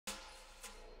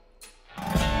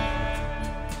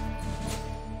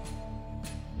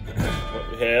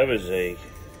have is a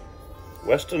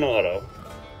Western Auto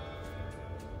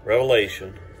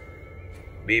Revelation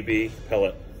BB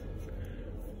pellet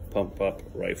pump up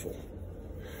rifle.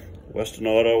 Western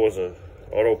Auto was a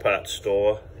auto parts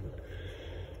store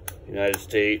in the United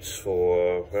States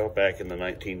for, well, back in the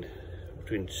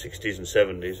between 60s and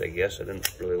 70s, I guess. I didn't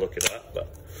really look it up,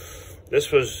 but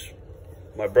this was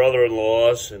my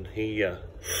brother-in-law's, and he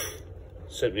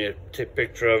sent me a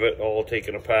picture of it all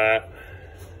taken apart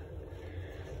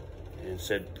and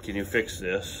said, "Can you fix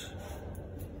this?"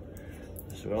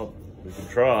 I said, "Well, we can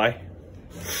try."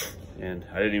 And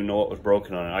I didn't even know what was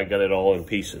broken on it. I got it all in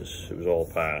pieces. It was all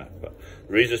apart. But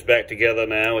the reason it's back together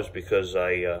now is because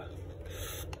I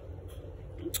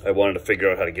wanted to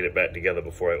figure out how to get it back together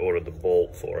before I ordered the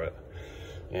bolt for it.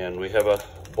 And we have a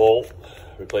bolt,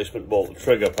 replacement bolt,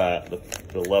 trigger part.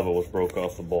 The lever was broke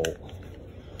off the bolt.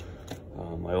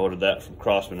 I ordered that from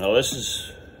Crosman. Now this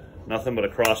is nothing but a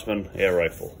Crosman air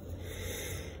rifle.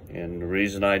 And the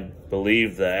reason I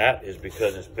believe that is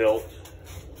because it's built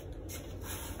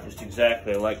just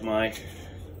exactly like my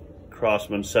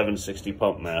Crosman 760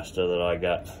 Pump Master that I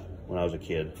got when I was a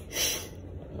kid.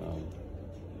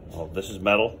 Well, this is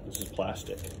metal, this is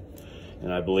plastic.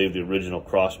 And I believe the original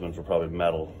Crosmans were probably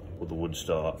metal with the wood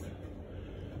stock.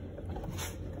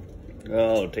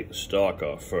 I'll take the stock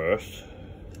off first.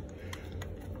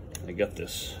 I got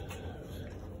these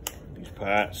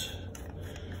parts.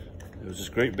 There was this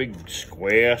great big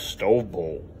square stove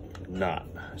bolt nut.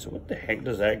 I said, what the heck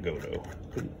does that go to?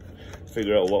 Couldn't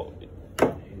figure out what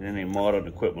in any modern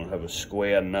equipment would have a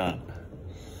square nut.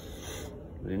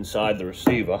 But inside the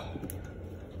receiver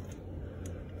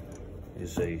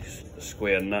is a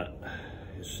square nut.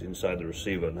 It's inside the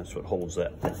receiver, and that's what holds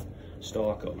that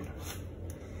stock on.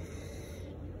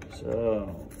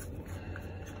 So,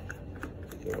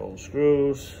 get all the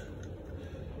screws.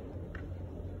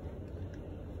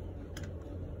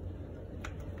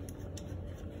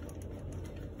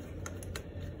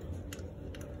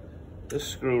 This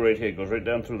screw right here goes right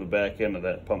down through the back end of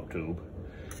that pump tube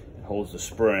and holds the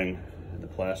spring and the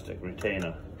plastic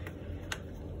retainer.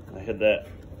 I had that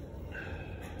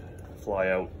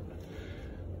fly out.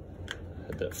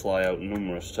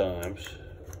 Numerous times.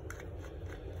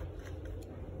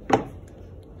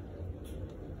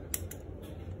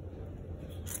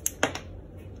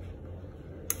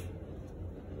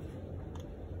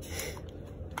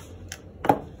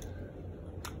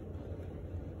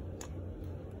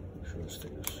 This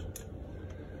thing is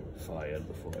fired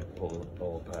before I pull it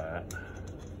all apart.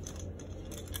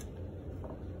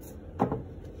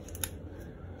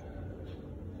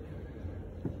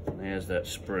 And there's that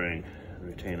spring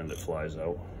retainer that flies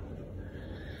out.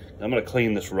 I'm going to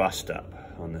clean this rust up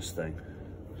on this thing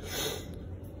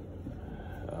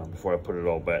before I put it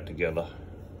all back together.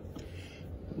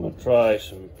 I'm going to try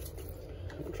it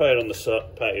on the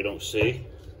part you don't see.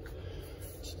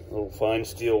 It's a little fine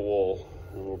steel wool.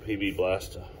 A little PB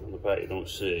blaster on the part you don't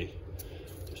see,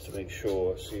 just to make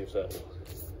sure, see if that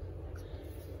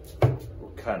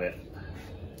will cut it.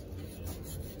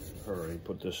 Hurry,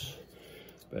 put this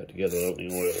back together without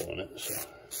any oil on it. So.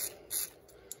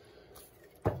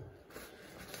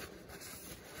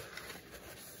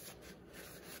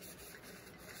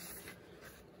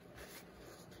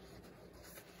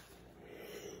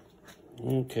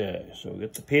 Okay, so we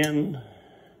get the pin,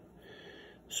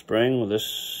 spring with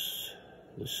this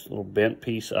little bent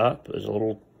piece up. There's a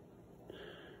little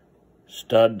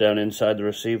stud down inside the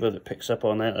receiver that picks up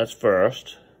on that. That's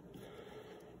first.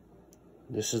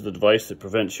 This is the device that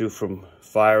prevents you from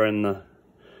firing the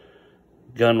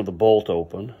gun with the bolt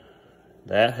open.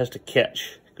 That has to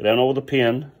catch, go down over the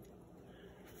pin,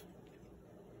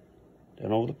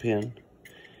 and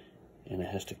it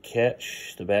has to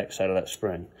catch the back side of that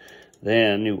spring.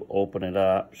 Then you open it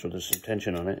up so there's some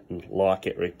tension on it and lock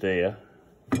it right there.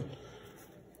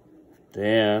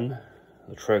 Then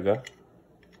the trigger,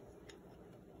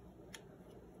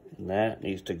 and that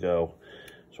needs to go.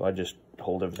 So I just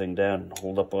hold everything down,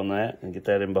 hold up on that, and get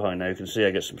that in behind. Now you can see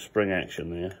I get some spring action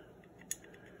there.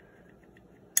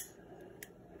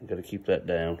 You got to keep that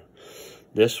down.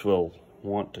 This will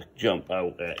want to jump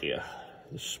out at you,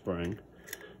 this spring.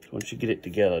 So once you get it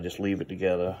together, just leave it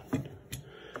together.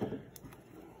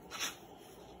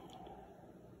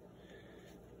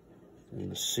 And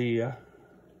the sear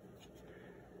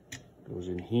goes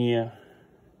in here,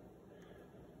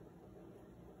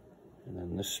 and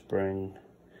then this spring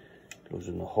goes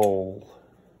in the hole,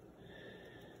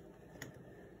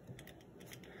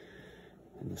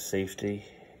 and the safety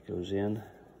goes in,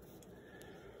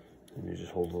 and you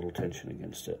just hold a little tension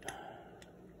against it.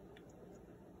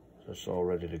 So it's all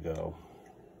ready to go.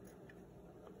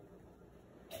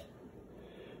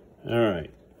 All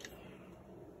right.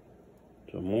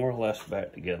 So more or less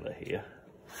back together here.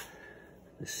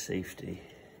 This safety.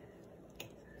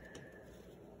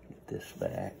 Get this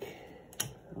back.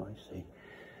 Oh, I see.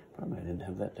 Probably I didn't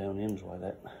have that down ends. Why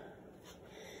that?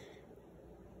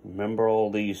 Remember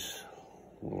all these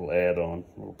little add-on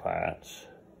little parts.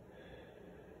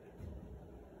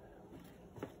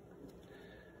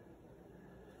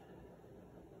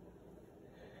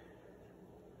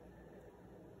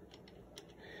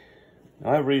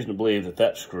 Now, I have reason to believe that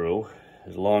that screw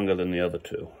is longer than the other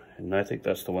two, and I think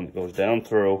that's the one that goes down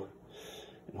through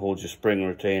and holds your spring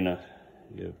retainer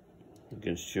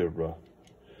against your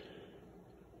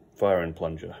firing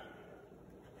plunger.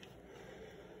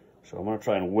 So I'm going to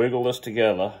try and wiggle this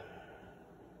together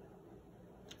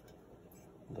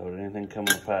without anything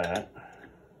coming apart.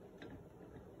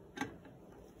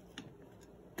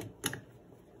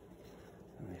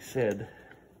 And they said,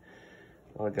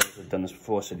 all the guys have done this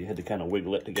before said you had to kind of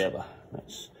wiggle it together.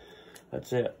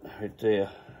 That's it right there.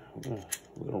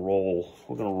 We're gonna roll.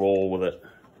 We're gonna roll with it.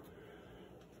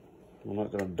 We're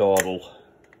not gonna dawdle.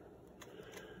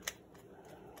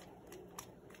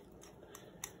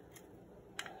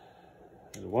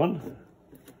 There's one.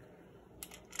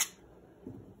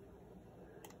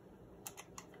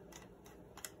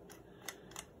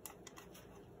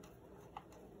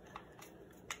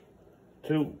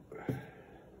 Two.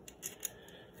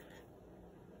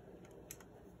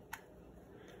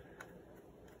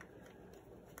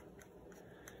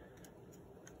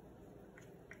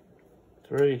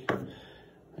 Three.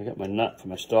 I got my nut for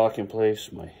my stock in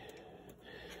place, my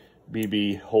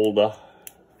BB holder,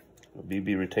 a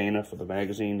BB retainer for the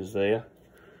magazine is there.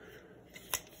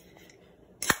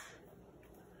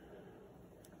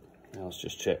 Now let's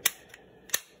just check.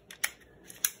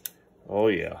 Oh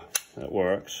yeah, that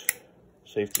works.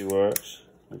 Safety works.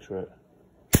 Make sure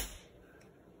it.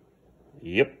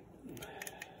 Yep.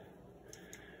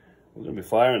 We're going to be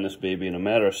firing this baby in a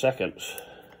matter of seconds.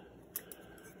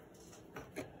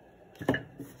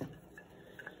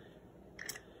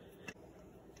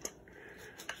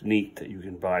 Neat that you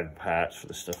can buy the parts for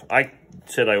this stuff. I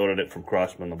said I ordered it from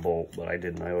Crosman, the bolt, but I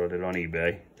didn't. I ordered it on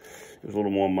eBay. It was a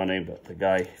little more money, but there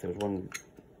was one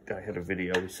guy had a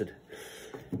video. He said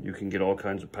you can get all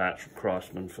kinds of parts from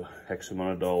Crosman for X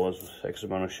amount of dollars, X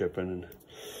amount of shipping, and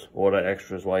order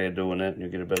extras while you're doing it, and you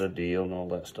get a better deal and all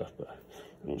that stuff. But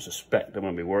I don't suspect I'm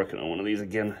going to be working on one of these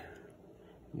again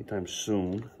anytime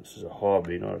soon. This is a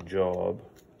hobby, not a job.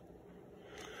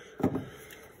 So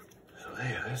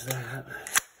there's that.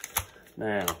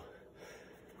 Now,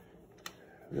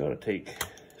 we ought to take,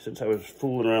 since I was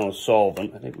fooling around with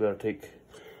solvent, I think we ought to take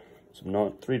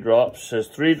some 3 drops. It says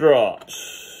 3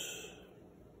 drops.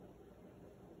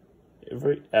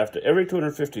 After every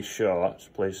 250 shots,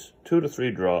 place 2 to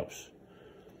 3 drops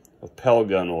of Pell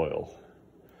gun oil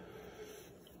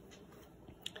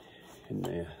in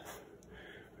there,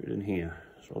 right in here.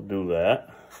 So I'll do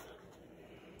that.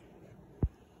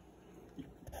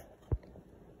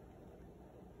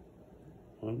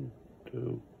 One,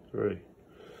 two, three.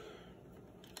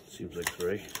 Seems like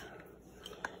 3.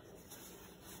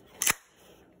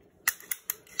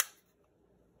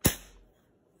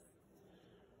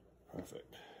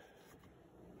 Perfect.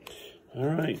 All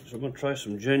right, so I'm going to try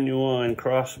some genuine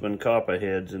Crosman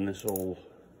copperheads in this old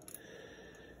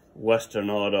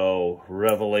Western Auto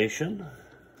Revelation.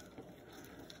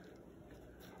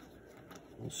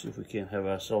 Let's see if we can't have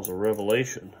ourselves a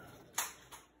revelation.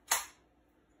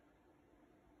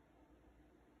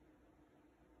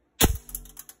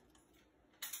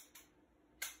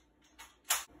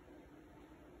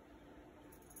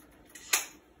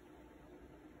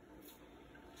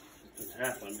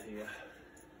 Happened here.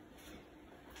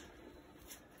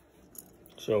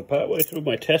 So partway through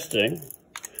my testing,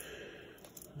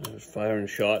 I was firing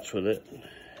shots with it,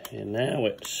 and now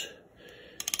it's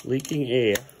leaking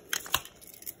air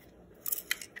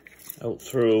out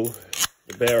through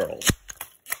the barrel.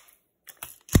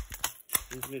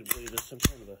 Leads me to believe there's some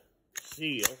kind of a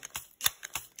seal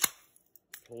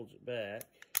holds it back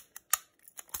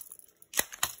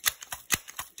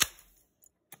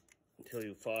until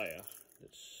you fire.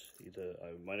 It's either,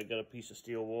 I might have got a piece of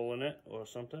steel wool in it or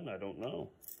something, I don't know.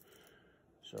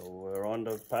 So we're on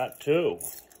to part 2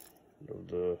 of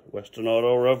the Western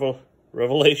Auto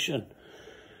Revelation.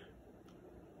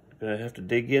 Gonna have to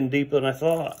dig in deeper than I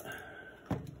thought.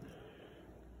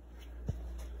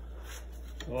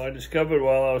 Well, I discovered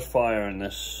while I was firing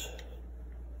this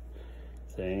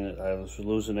thing that I was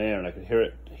losing air and I could hear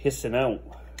it hissing out.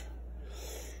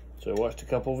 So I watched a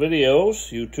couple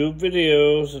videos, YouTube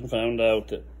videos, and found out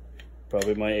that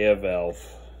probably my air valve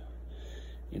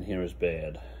in here is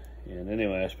bad. And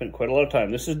anyway, I spent quite a lot of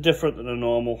time. This is different than a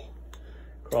normal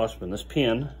Crosman. This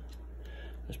pin,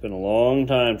 I spent a long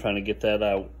time trying to get that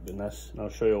out, and I'll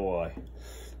show you why.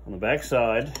 On the back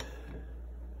side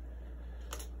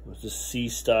was this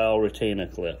C-style retainer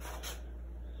clip.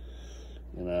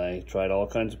 And I tried all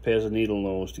kinds of pairs of needle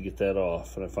nose to get that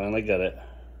off, and I finally got it.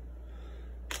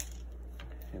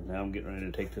 And now I'm getting ready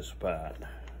to take this apart.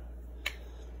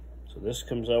 So this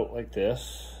comes out like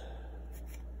this.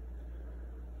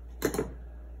 And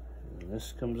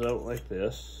this comes out like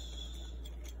this.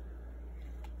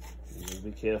 You gotta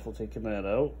be careful taking that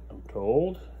out, I'm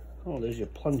told. Oh, there's your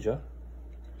plunger.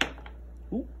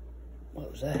 Ooh,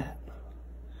 what was that?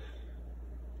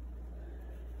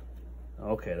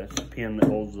 Okay, that's the pin that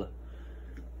holds the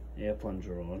air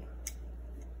plunger on.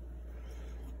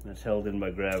 That's held in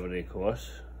by gravity, of course.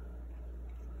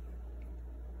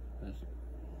 That's,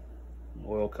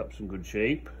 oil cup's in good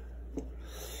shape.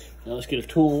 Now let's get a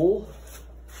tool.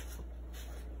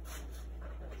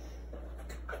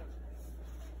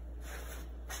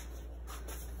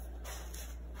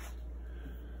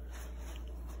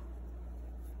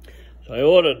 So I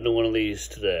ordered one of these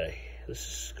today. This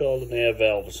is called an air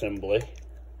valve assembly.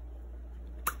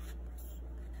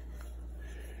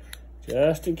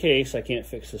 Just in case I can't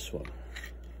fix this one.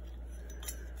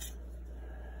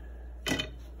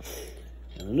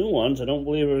 And the new ones, I don't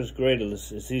believe are as great as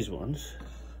these ones,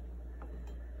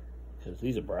 because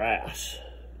these are brass.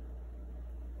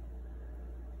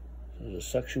 So there's a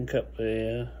suction cup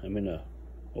there, a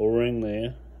O-ring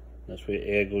there. That's where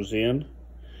air goes in.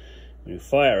 When you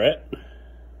fire it,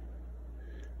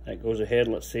 that goes ahead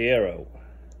and lets the air out.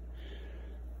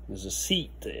 There's a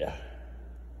seat there.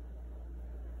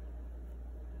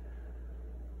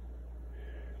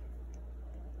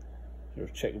 There's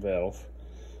a check valve.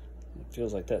 It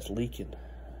feels like that's leaking.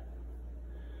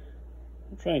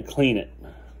 I'll try and clean it,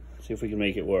 see if we can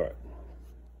make it work.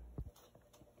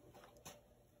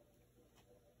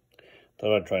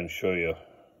 Thought I'd try and show you a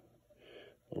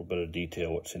little bit of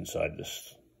detail what's inside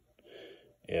this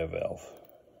air valve.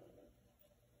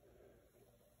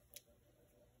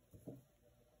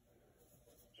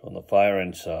 So on the fire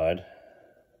end side,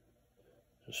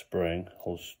 the spring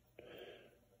holds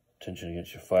tension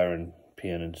against your firing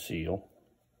pin and seal.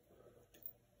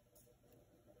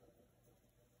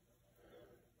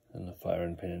 And the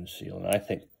firing pin and seal. And I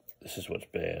think this is what's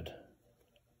bad.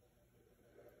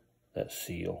 That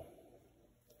seal.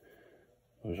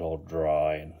 It was all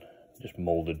dry and just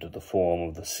molded to the form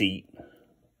of the seat.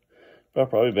 But it's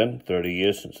probably been 30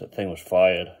 years since that thing was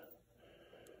fired.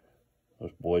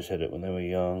 Those boys had it when they were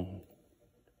young.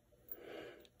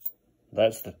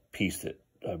 That's the piece that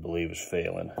I believe is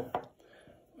failing.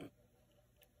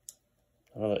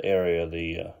 Another area,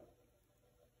 the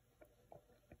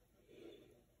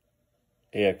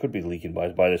air could be leaking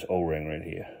by this O-ring right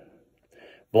here.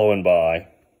 Blowing by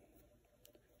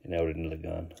and out into the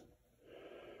gun.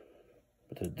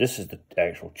 But this is the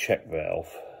actual check valve.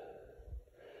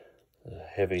 There's a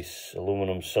heavy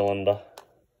aluminum cylinder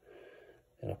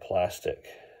and a plastic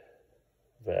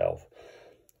valve.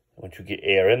 Once you get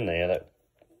air in there, that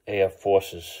air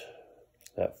forces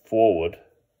that forward,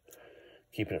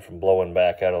 keeping it from blowing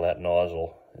back out of that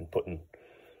nozzle and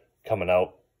coming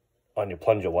out on your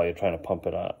plunger while you're trying to pump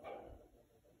it up.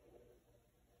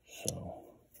 So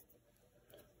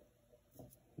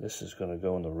this is going to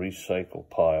go in the recycle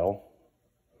pile.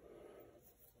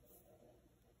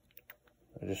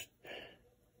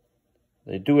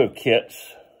 They do have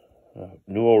kits,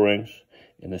 new O-rings,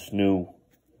 and this new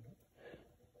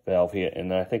valve here,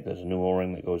 and I think there's a new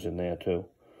O-ring that goes in there too.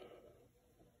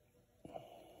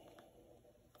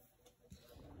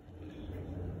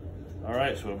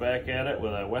 Alright, so we're back at it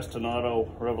with a Western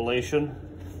Auto Revelation.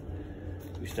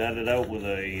 We started out with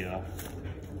a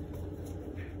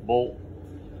bolt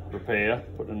repair,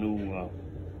 put a new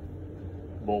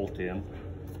bolt in.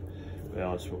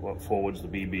 Well, it's what forwards the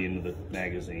BB into the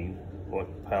magazine, or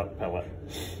pellet.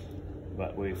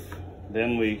 But while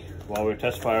we were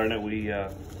test firing it, we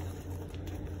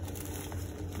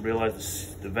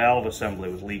realized the valve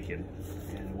assembly was leaking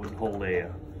and it wouldn't hold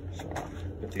air. So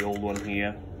got the old one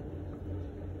here.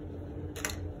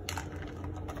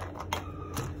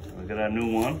 We got our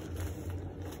new one.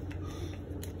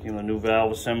 Came with a new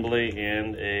valve assembly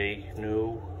and a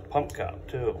new pump cap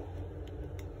too.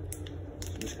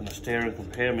 So I'm just going to stare and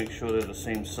compare, make sure they're the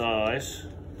same size.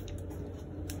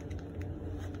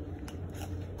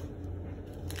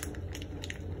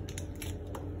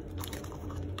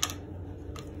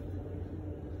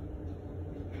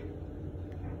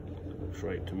 Looks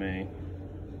right to me.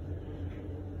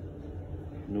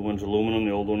 New one's aluminum,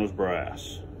 the old one was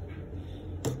brass.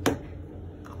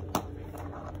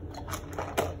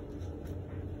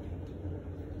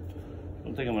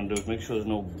 thing I'm going to do is make sure there's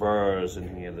no burrs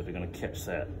in here that are going to catch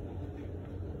that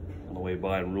on the way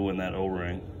by and ruin that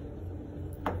O-ring.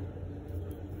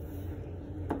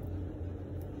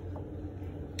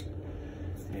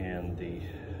 And the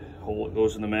hole that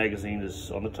goes in the magazine is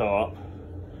on the top. So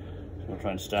I'm going to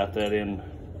try and start that in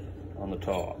on the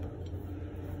top.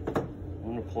 I'm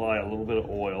going to apply a little bit of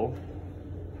oil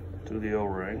to the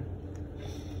O-ring.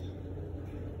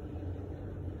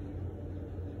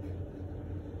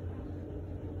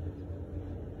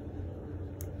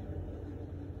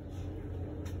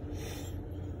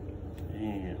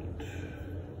 And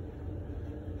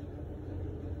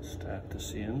start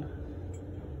this in.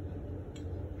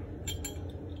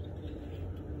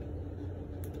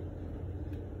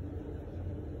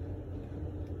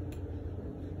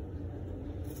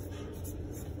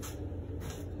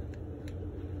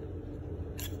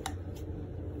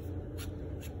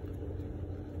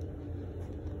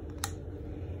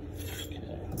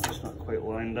 Not quite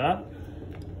lined up.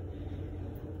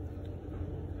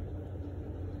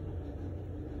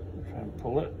 Try and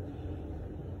pull it.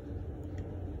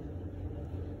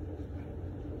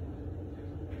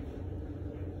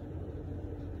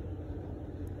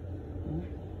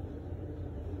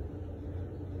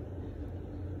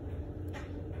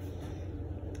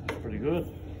 That's pretty good.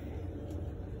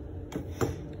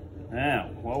 Now,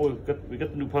 while we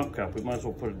got the new pump cup, we might as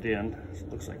well put it in.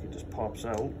 It looks like it just pops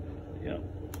out. Yeah.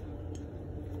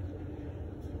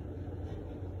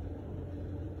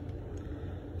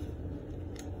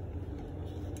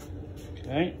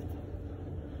 Okay.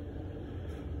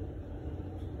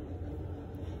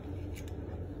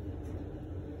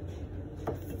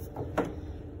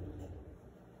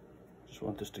 Just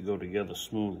want this to go together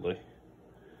smoothly.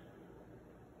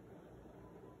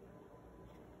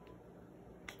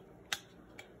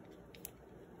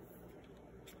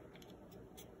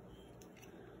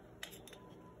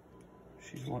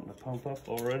 She's wanting to pump up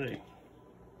already.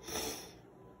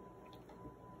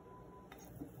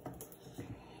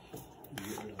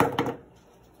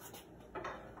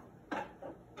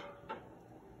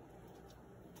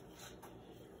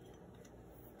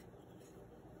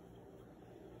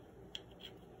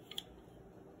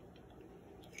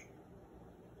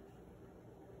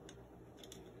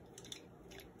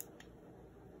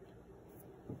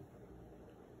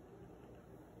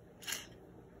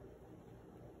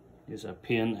 Here's a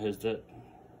pin, has that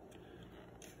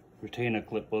retainer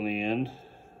clip on the end.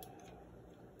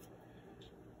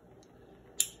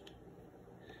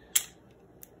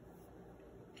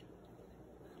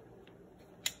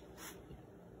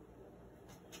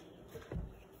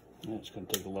 And it's going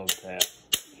to take a love tap.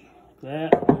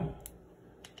 That.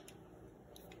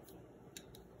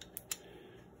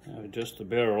 Now adjust the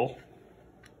barrel.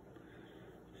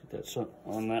 That's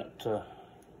on that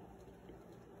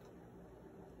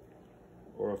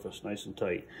orifice nice and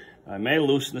tight. I may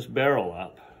loosen this barrel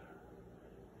up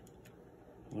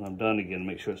when I'm done again,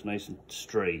 make sure it's nice and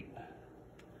straight.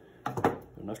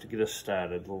 Enough to get us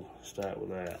started. We'll start with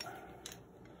that.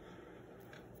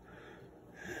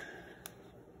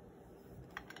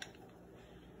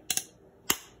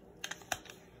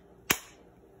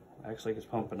 Acts like it's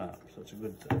pumping up, so that's a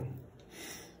good thing.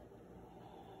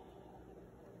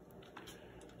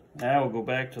 Now we'll go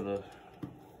back to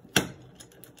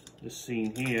this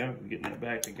scene here, getting it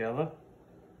back together.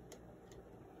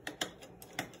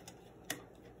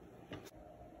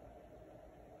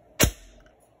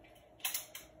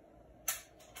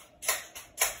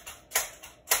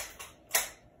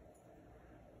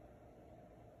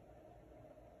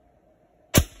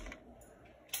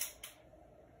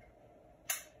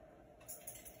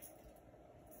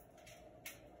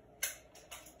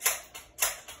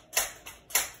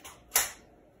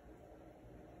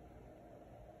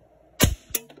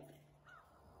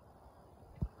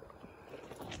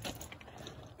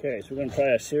 Okay, so we're going to try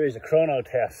a series of chrono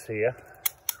tests here.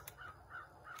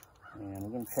 And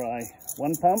we're going to try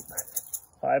 1 pump,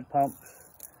 5 pumps,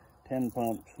 10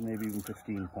 pumps, maybe even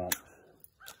 15 pumps.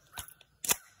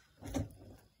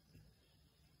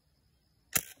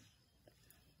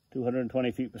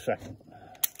 (220 feet per second).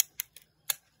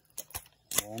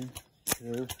 1,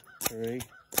 2, 3,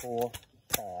 4,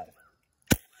 5.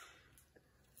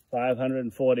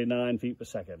 549 feet per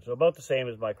second. So about the same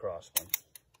as my Crosman.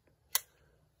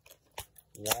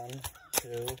 1,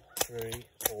 2, 3,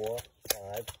 4,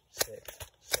 5, 6,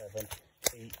 7,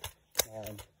 8,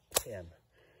 9, 10.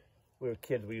 We were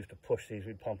kids, we used to push these,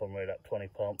 we'd pump them right up 20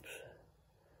 pumps.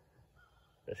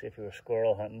 Especially if you were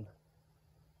squirrel hunting.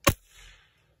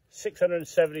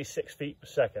 676 feet per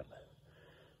second.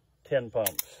 10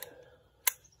 pumps.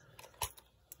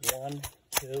 1,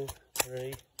 2,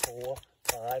 3, 4,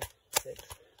 5, 6,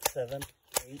 7,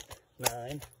 8,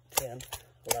 9, 10,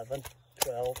 11,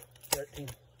 12, 13,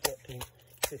 14,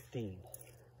 15.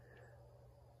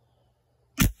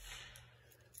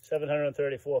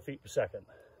 734 feet per second.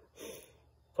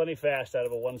 Plenty fast out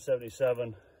of a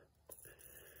 177.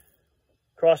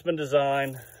 Crosman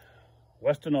design,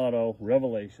 Western Auto,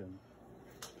 Revelation.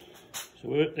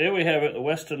 So there we have it, the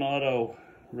Western Auto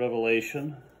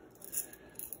Revelation,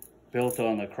 built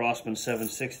on the Crosman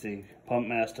 760 Pump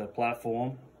Master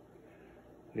platform.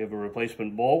 We have a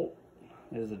replacement bolt.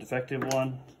 There's the defective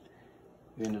one.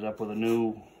 We ended up with a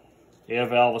new air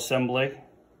valve assembly.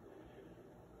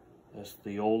 That's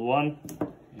the old one,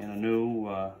 and a new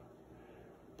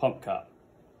pump cup.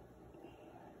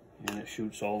 And it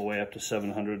shoots all the way up to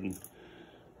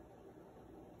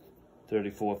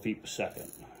 734 feet per second.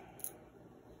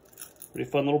 Pretty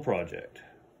fun little project.